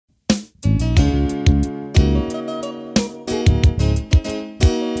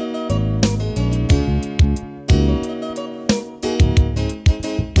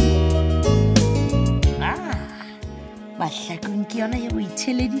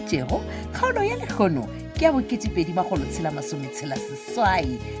feditšego kgaolo ya lekgono ke ya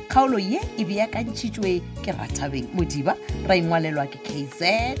bo2,6 kgaolo ye e beakantšhitšwe ke Rathabeng Modiba ra ingwalelwa ke KZ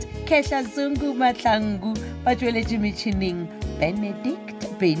Kehla Zungu Mahlangu ba tšweletše metšhineng Benedict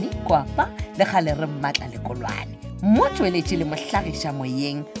Beni Kwapa le Kgale re Mmatla Lekolwane mo tšweletše le mohlagiša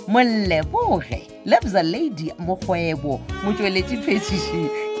moyeng Moleboge Lebza Lady Mokgwebo mo tšweletše phetšiši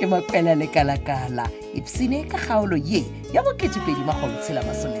ke Makwela Lekalakala ipsine ka kgaolo ye ya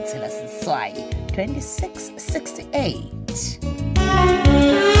bo2,6 2668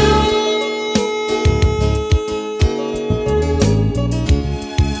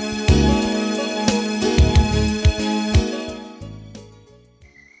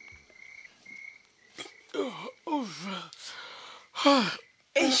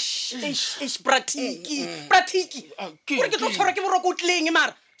 Pratiki. Gore ke tlo tshwara ke boroko tleng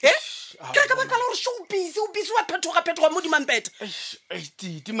mara. Ke ka baka la gore show busy wa phetoga mo dimampeta.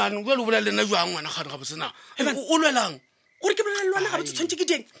 Titi man o le bolela nna jwa ngwana ga botse na. O lwelang. Gore ke bolela lwana ga botse tshwantse ke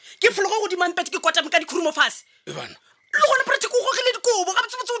ding. Ke fologa go dimampeta ke kwata ka dikhurumo fase. Bana. Le gone Pratiki o gogile dikobo ga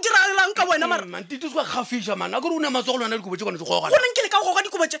botse o diralang ka wena mara. Man Titi swa khafisha man. A gore o ne matsogo lwana dikobo tse gone tse goga. Go neng ke le ka go goga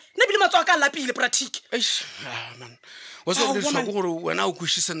dikobo tse. Ne bile matsogo ka lapile Pratiki. Man. Wa se le tshwa gore wena o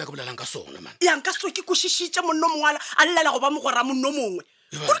kushisa nna ka bolelang ka sona man. Ya nka so ke kushishitse monno mongwala a llela go ba mogora monno mongwe.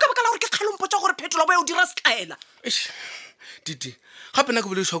 Gore ka baka la gore ke kgalompo tsa gore phetola bo e o dira sekaela. Titi gape nna ke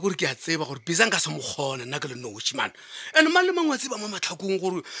boleswa gore ke a tseba gore bisa nka se mogona nna ke le noši man and mang le mangwe a tseba mo matlhakong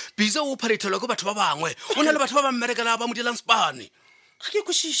gore bisa o pharethelwa ke batho ba bangwe o na le batho ba ba mmerekela ba mo dilang spane ga ke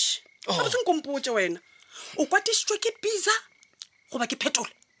kwešiše ga botse nkompotse wena o kwatisitswe ke bisa goba ke phetola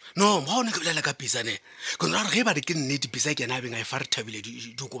no ga o ne ke bolela ka bisa ne ke nra gore ge ba re ke nnete bisa ke ena a beng a e fa re thabile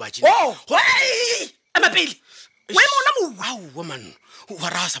diokobatše amapele wa mona mo wa man wa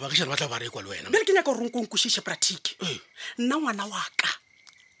rasa ba gešana ba tla ba re kwa le wena bele ke nyaka gore nkonkwešiše Pratiki nna ngwana wa ka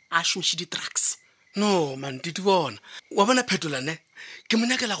a šomiše di-drugs no man Titi bona wa bona phetola ne ke mo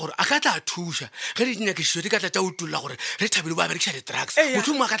nyakela gore a ka tla a thuša ge di nyakešišo di ka tla tša o tulola gore re thabile bo a berekiša di-drugs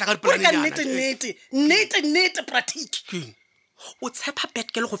motho mongwe a ka tla ka nnete Pratiki o tshepa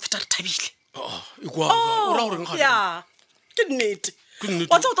betgele go feta re thabile ya ke nnete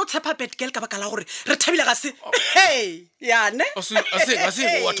wa tse o tlo tshepa betgele ka baka la gore re thabile ga se yane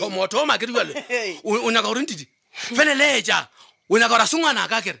wa thoma ke diale o nyaka gore Titi feleletša o nyaka gore a se ngwana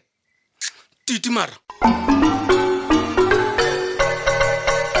ka kere Titi mara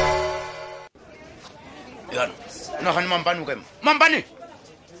yana nagane mampane o ka ema mampane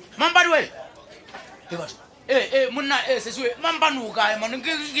we monna seswe mampane o kae man ke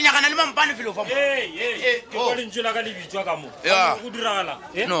nyakana le mampane felo fa mo ke le ntšwela ka lebitswa ka mo go diragala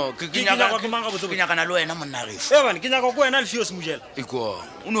no ke nyakana le wena monna geso bane ke nyaka ko wena Alfios Mojela iko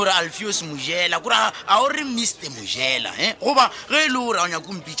o no re Alfios Mojela kora a o re Mr Mojela goba ge e le gore a o nyaka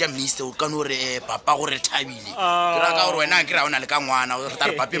o mpitša Mr o ka no re papa gore Thabile ke ra ka gore wena ke ra o na le ka ngwana o re ta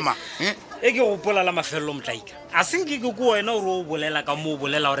re pape ma e ke gopola la mafelelo Motlaika a senke ke ko wena gore o bolela ka mo o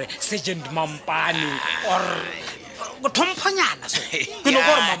bolela gore Sergeant Mampane or go thomphanyana so ke no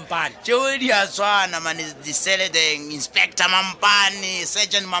gore Mampane tšeo di a tshwana man the seledeng Inspector Mampane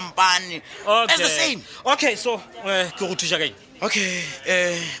Sergeant Mampane it's the same okay so ke go thuša kae okay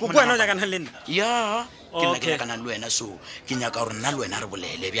go wena o ja kana le nna ya ke nna ke kana le wena so ke nyaka gore nna le wena re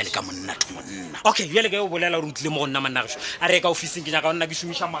bolele bjale ka monna to monna okay bjale ke o bolela gore o tlile mo go nna mannagišo a re ka officing ke nyaka go nna ke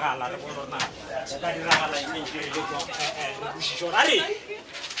šomiša magala re bona ka diragala eng ke le go bušišo a re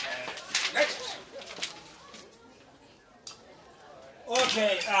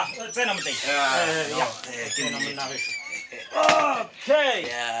okay tsena Motlaika ya tsena mannagišo okay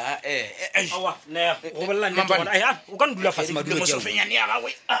awa ne go bolela nnete bona o ka ndula fase madulo ke fenyane ya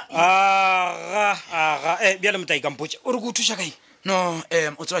gawe bjale Motlaika mpotse o re go thuša kae no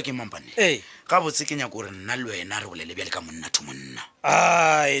o tseba ke Mampane ga botse ke nyaka gore nna le wena re bolele bjale ka monna to monna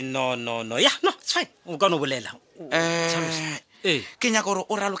ai no ya no it's fine o ka no bolela ke nyaka gore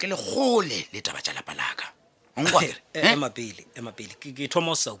o ralokele gole le taba tša lapa laka emapele ke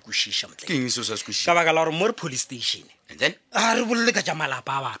thoma o sa o kwešiša Motlaika ke eng se o sa se kwešiša ka baka la gore mo re police station and then re bolele ka tša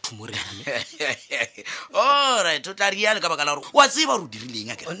malapa a batho mo rene alright o tla riale ka baka la gore wa tseba gore o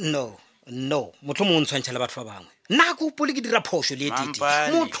dirileng a kere no motlho mongwe o ntshwantšha le batho ba bangwe nna ke opole ke dira phoso le Titi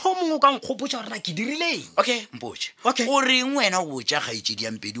motlho mongwe o ka nkgopotša gore na ke dirileng okay mpotše o reng wena o botša kgaetšedi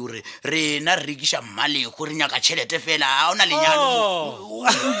yampedi gore rena re rekiša mmalego re nyaka tšhelete fela a o na lenyalo o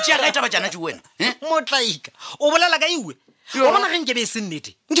tšea ka etaba tšana tše wena Motlaika o bolela ka ewe o bona ge nke be e se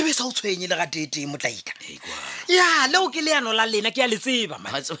nnete nke be sa o tshwenye le ga tete Motlaika ya leo ke leano la lena ke ya le tseba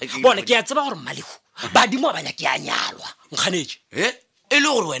bone ke ya tseba gore mmalego badimo a banya ke a nyalwa nkganetše e le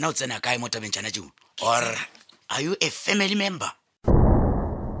gore wena o tsena kae mo tabeng tšana tšeo or are you a family member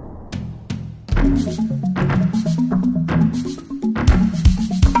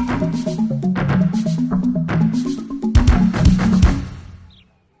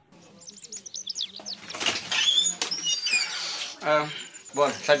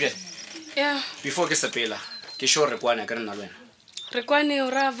Bona, Tlhapiane. Yeah. Before ke sepela, ke sure re kwane ka nna le wena. Re kwane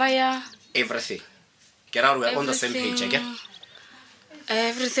ora via Everything. Ke ra re we are on the same page again.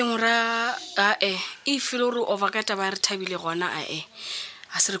 everything ora if lo re overkata ba re thabile gona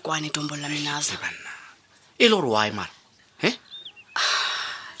a se re kwane Tombolo Minaza. Banna. E le gore why man?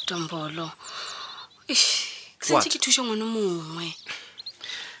 Tombolo. What? Sentse ke thusha ngwana mongwe.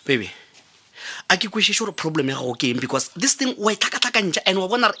 Baby. I ke kwishe sure problem ya go game because this thing wa itlaka-tlakantša and wa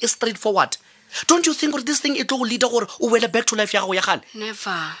bona is straightforward. Don't you think this thing it will lead gore o wele back to life ya go ya gane?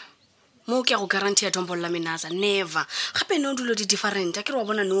 Never. Mo ke go guarantee Tombolo Minaza never. Gape no dulo di different. A ke re wa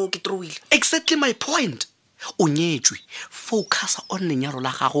bona no ke throwile. Exactly my point. O nyetswe. Focus on lenyalo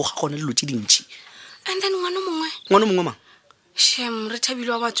la gago ga gone dilo tse dintsi. And then ngwana mongwe. Ngwana mongwe mang? Shem re thabile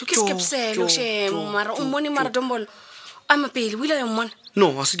wa batho ke skepselo shem mara o mone mara Tombolo. I'm a pele wila ya mmona.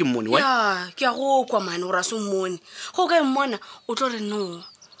 No, I see ke mmone, why? Yeah, ke a go kwa mane o ra se mmone. Go ka mmona o tlo re no.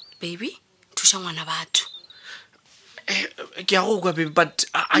 Baby, thusha ngwana batho. Ke a go kwa baby but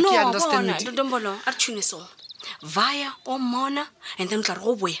I can't understand. No, Tombolo, a tshune so. Via o mmona and then tla re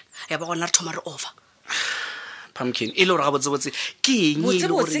go boya. Ya ba gona re thoma re over. Pumpkin, e le gore ga botsebotse ke eng e le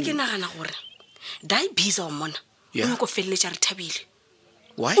Botse ke gore nagana gore. Dai biza o mmona. Yeah. O no go felletša re thabile.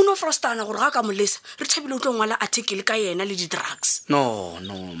 why? O no frostana gore ga ka molesa re thabile o tlo ngwala article ka yena le di drugs. No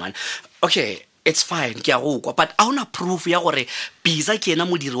man. Okay, it's fine ke a go kwa but a una proof ya gore Biza ke ena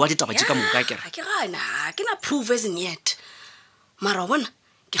modiri wa ditaba tse ka moka ke re. Ha ke gana, ke na proof isn't yet. Mara bona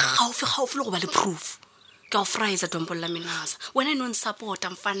ke gaufi le go ba le proof. Ke o fraiza Tombolo Minaza. Wena no support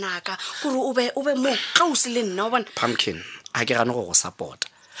mfanaka gore o be mo close le nna o bona. Pumpkin, a ke gane go support.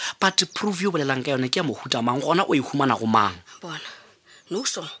 But proof yo bolelang ka yone ke ya mohuta mang gona o ihumana go mang? Bona. No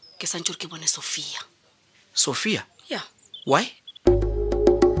so, ke santse ke bone Sophia. Sophia? Yeah. Why?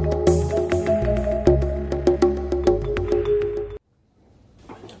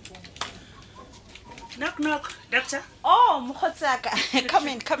 Knock, doctor. Oh, Mokhotsaka. Come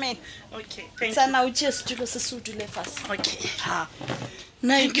in. Okay, thank Sana o just dilo se se dule fase. Okay. Ha.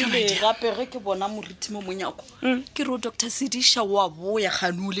 Na ile gape re ke bona moriti mo monyako. Ke ro Dr. Sidisha wa boya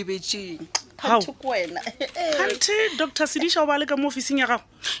gane o lebetseng. How? Kanthe ko wena. Kante Dr. Sidisha o ba le ka mo officing ya gago.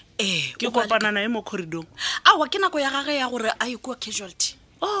 Ke kopana na mo corridor. Awa ke nako ya gage ya gore a ikwa casualty.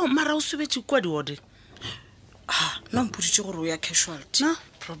 Oh, mara o subetse kwa di ward. No mpoditse gore o ya casualty. No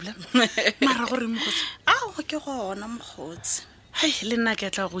problem. Mara gore mogotsi. Awa ke gona mogotsi. Hai le nna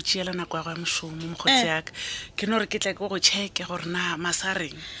ke tla go tšeela nako ya go ya mošomo mogotsi yaka ke no re ke tla ke go check gore na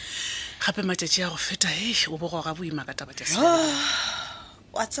masareng gape matšatši ya go feta o bo go ga boima ka taba tša se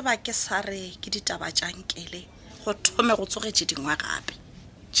Wa tseba ke sare ke ditaba tša nkele go thome go tsogetše dingwe gape.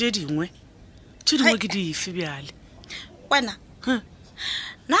 tše dingwe ke dife bjale Wena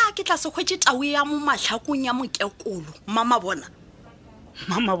na ke tla se khwetse tawe ya mo mahlakong ya mokekolo mama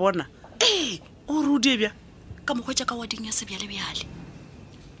bona o rudi bja ka mo khwetsa ka wading ya sebjale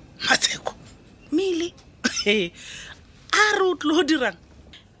Matsheko Mili a re o tlo dirang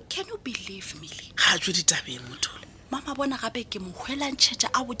can you believe Mili ga tswe ditabeng mothole mama bona gape ke mo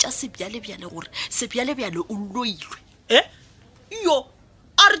hwelantšhetša a botša sebjale gore sebjale o loilwe yo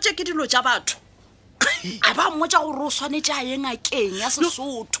a re tše ke dilo tša batho a ba mmotša gore o swanetše a ye ngakeng ya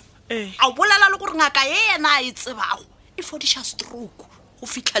Sesotho a bolela le gore ngaka ye yena a e tsebago e fodiša stroke go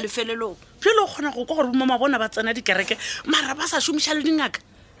fitlha lefelelong pele o kgona go kwa gore mama bona ba tsena dikereke mara ba sa šomiša le dingaka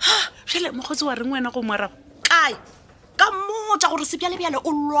pele mogotsi wa reng wena go moarabo kae ka mmotša gore sebjale o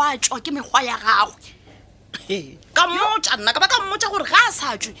lwatšwa ke mekgwa ya gagwe ka mmotša nna ka ba ka mmotša gore ga a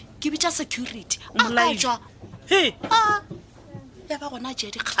sa tswe ke bitša security a ka tswa ya ba gona tšea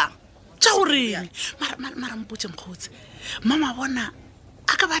dikgang tša goreng mara mpotse mokgotsi mama bona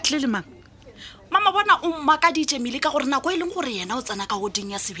a ka batle le mang mama bona o mmakaditše Mili ka gore nako e leng gore yena o tsena ka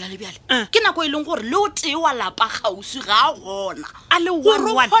goding ya sebjale ke nako e leng gore le o tee wa lapa kgauswi ga a gona a le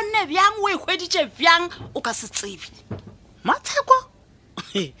gore o kgonne bjang o e hweditše bjang o ka se tsebe Matsheko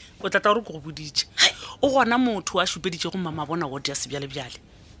o tlatla gore ko go boditše o gona motho a šupeditše go mama bona word ya sebjale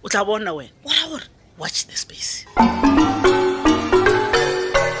o tla bona wena ora gore watch the space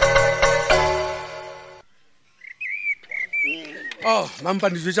Oh,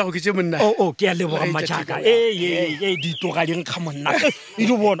 mampane tšwa go ke tše monna. Ke a leboga matšaka di toga di nkga monna e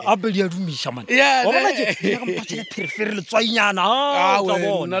di bona ape di a dumiša man Yeah, wa bona ke ga mpatšele pherefere letswainyana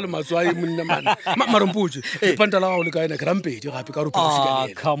nna le matswai monna man. Marompotse, lepanta la gago le ka ena kerampedi gape ka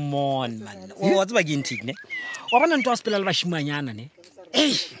gore come on man wa tseba ke ntine wa bona ntho a sepela le bašimanyana ne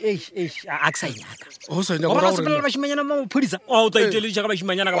a ke sa nyaka o sa nyaka Wa ra bona sepela bashimanyana ba maphodisa o ta iteledisa ka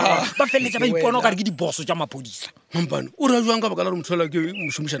bashimanyana ka ba felletsa ba ipona o ka re ke diboso tša maphodisa mampane o ra jwang ka baka la re motho ke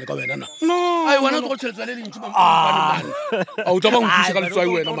mošomišane ka wena na no ai wena o tlo go tšheletsa le lentši mampane a o tla ba nkuse ka letswai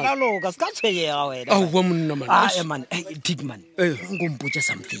wena man loka se ka tshwenyega wena a bua monna man man Titi man nkompotse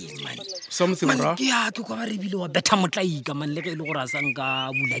something man something ra ke ya ke kwa ba rebile wa betha motlaika man le ge e le gore a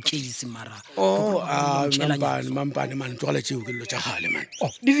sanka bula case mara mampane man tlogela tšeo ke dilo tša gale man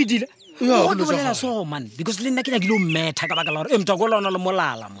di fetile Ya, ke bolela so man because le nna ke nyakile o metha ka baka la gore mtwa ko lona le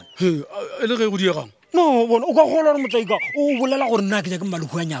molala mon e le ge go diegang no bona o ka gola gore motlaika o bolela gore nna ke nyake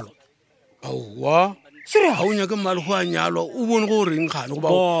mmalehu a nyalo aowa ga o nyake mmalehu a nyalwa o bone go reng gane goba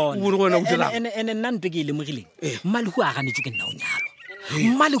o bone go wena o dirang ene nna ntwe ke e lemogileng mmalehu a ganetswe ke nna o nyalo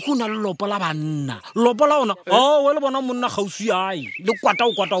mmalehu o na le lopo la banna lopo la ona o le bona monna gausi ae le kwata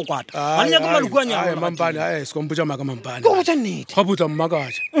ga le nyake mmalehu a nyalo mampane sekompotsa maaka mampane ko botsa nnete ga botsa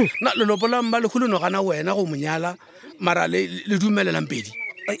mmakaja na lelopo la mmalehu le no gana wena go monyala mara le dumelelang pedi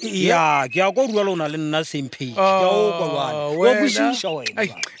ya ke ya ko rua lona le nna same page ke o kwa wa bushisha wena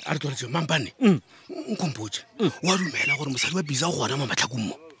a re tloletse mampane nkompotse wa dumela gore mosadi wa bisa o gona mo matlhakong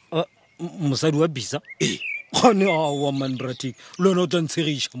mo mosadi wa bisa gone awa manrati lona o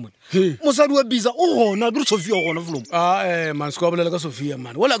tlantshegiša mone mosadi wa bisa o gona ke re Sophia o gona flom man se ka bolela ka Sophia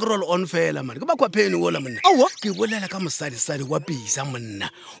man ola ke roll on fela man ke ba kwa phene ola monna ke bolela ka mosadi wa bisa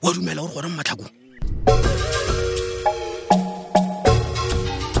monna wa dumela gore gona mo matlhakong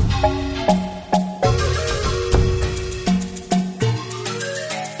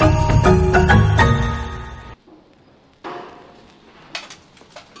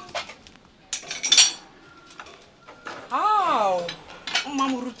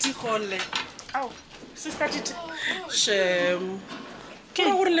Sister Titi. Shem. Ke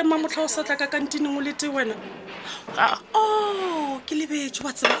gore le mamotlha o sa tla ka kantineng o lete wena. Ke lebetse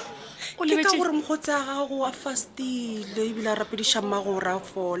wa tseba. O lebetse gore mogotse a gago a fastile e bile a rapediša mmagora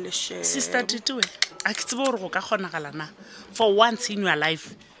fole she. Sister Titi we. A ke tsebe gore go ka kgonagala na. For once in your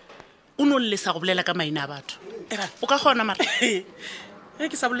life. O no le sa go bolela ka maina a batho. O ka kgona mara.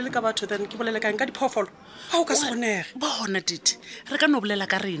 Ke sa bolele ka batho then ke bolele ka diphoofolo. A o ka se kgonege. Bona Titi. Re ka no bolela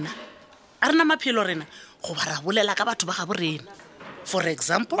ka rena. A rena maphelo rena go ba ra bolela ka batho ba ga borena. For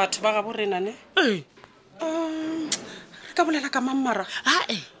example, batho ba ga borena ne? Re ka bolela ka mammara.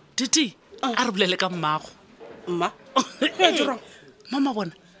 Titi, a re bolele ka mmago. Mma? Mama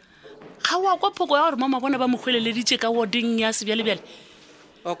bona. Ga wa kwa phoko ya gore mama bona ba mogweleleditše ka warding ya sebjalebjale.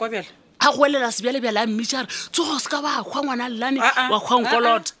 Wa kwa bjale? A goelela sebjalebjale a mmitša re tsogo se ka ba kgwa ngwana lelane wa kgwa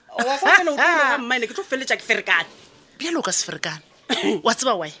nkolota. Wa kwa bjale o tloga mmaene ke tlo feletša ke ferekane. Bjale o ka se ferekane. Wa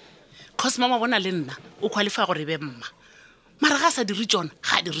tseba why? Cause mama bona le nna o qualify gore be mma. Mara ga sa dire tsona,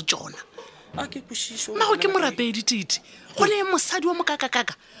 ga dire tsona. A ke kwishisho. Mma go ke morapedi Titi. Go le mosadi wa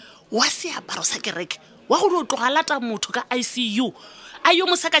mokakakaka. Wa seaparo sa kereke. Wa go o tloga lata motho ka ICU. Ayo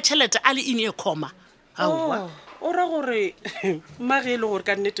mosaka tšhelete a le in e coma. O ra gore magele gore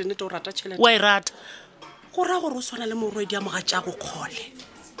ka nnete o rata tšhelete. Wa e rata. Go ra gore o swana le morwedi a moga tša go kgole.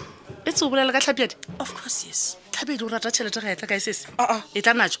 E tse o bolela ka tlhapiadi? Of course yes. Tlhapiadi o rata tšhelete ga e tla ka esese. E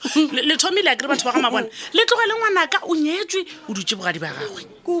tla natso. Le thomile a kere batho ba ga mabona. Le tlogele ngwanaka o nyetswe o dutse bogadi ba gagwe.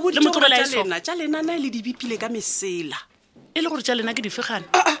 Le motlogela eso. Tša lena na le di bipile ka mesela. E le gore tša lena ke difegane.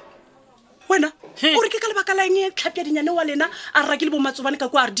 Wena o re ke ka lebaka la eng tlhapiadinyane wa lena a rra ke le bomatsobane ka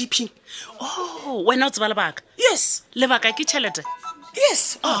kwa RDP. Wena o tseba lebaka? Yes. Lebaka ke tšhelete?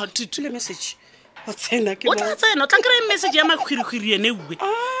 Yes. Titi le message. O tsena ke mo. O tla tsena, o tla kry message ya makhwirikgwiri ene uwe.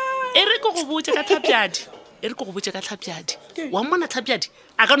 E re ko go botse ka tlhapiadi. Wa mona tlhapiadi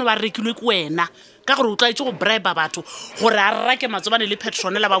a ka no ba rekilwe ke wena ka gore o tlaetse go bribe batho gore a rrake matsobane le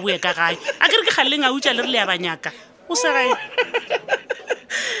petronela ba bue ka gae. A ke re ke galeng a utša le re le ya banyaka. O se gae.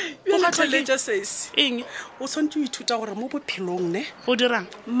 O gatleletša sese. Eng? O tshwanetse o ithuta gore mo bophelong ne. Go dirang?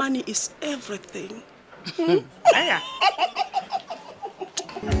 Money is everything. Aya.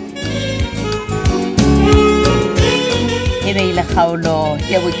 E be ile kgaolo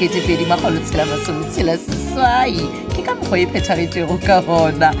ya bo-2026 ke ka mokgwa e phethagetšego ka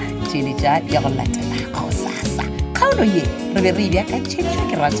gona tšhelete ya go latela go sasa. Kgaolo ye re be re beakantšhetšwe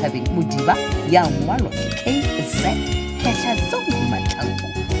ke Rathabeng Modiba ya ngwalwa ke KZ Kehla Zongu Matlangu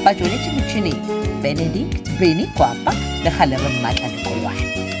ba tšweletše motšhineng Benedict Beni Kwapa le gale re Mmatla Lekolwane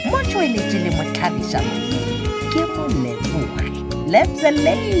mo tšweletše le motlhagiša ke Moleboge Lebza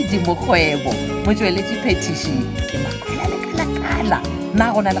Lady Mokgwebo mo tšweletše phetiši ke Makwela Lekalakala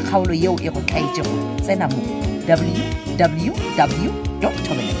na gona le kgaolo yeo e go tlaetšego tsena mo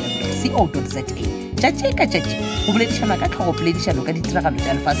www.tobelfm.co.za tšatši ka tšatši go boledišanwa ka tlhogopoledišano ka ditiragalo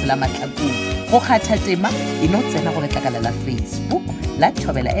tša lefase la mahlakong go kgatha tema e no tsena go letlakala la Facebook la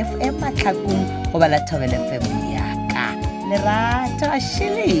Thobela FM Mahlakong goba la Thobela FM yaka Lerato a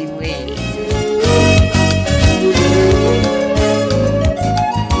Shelewe.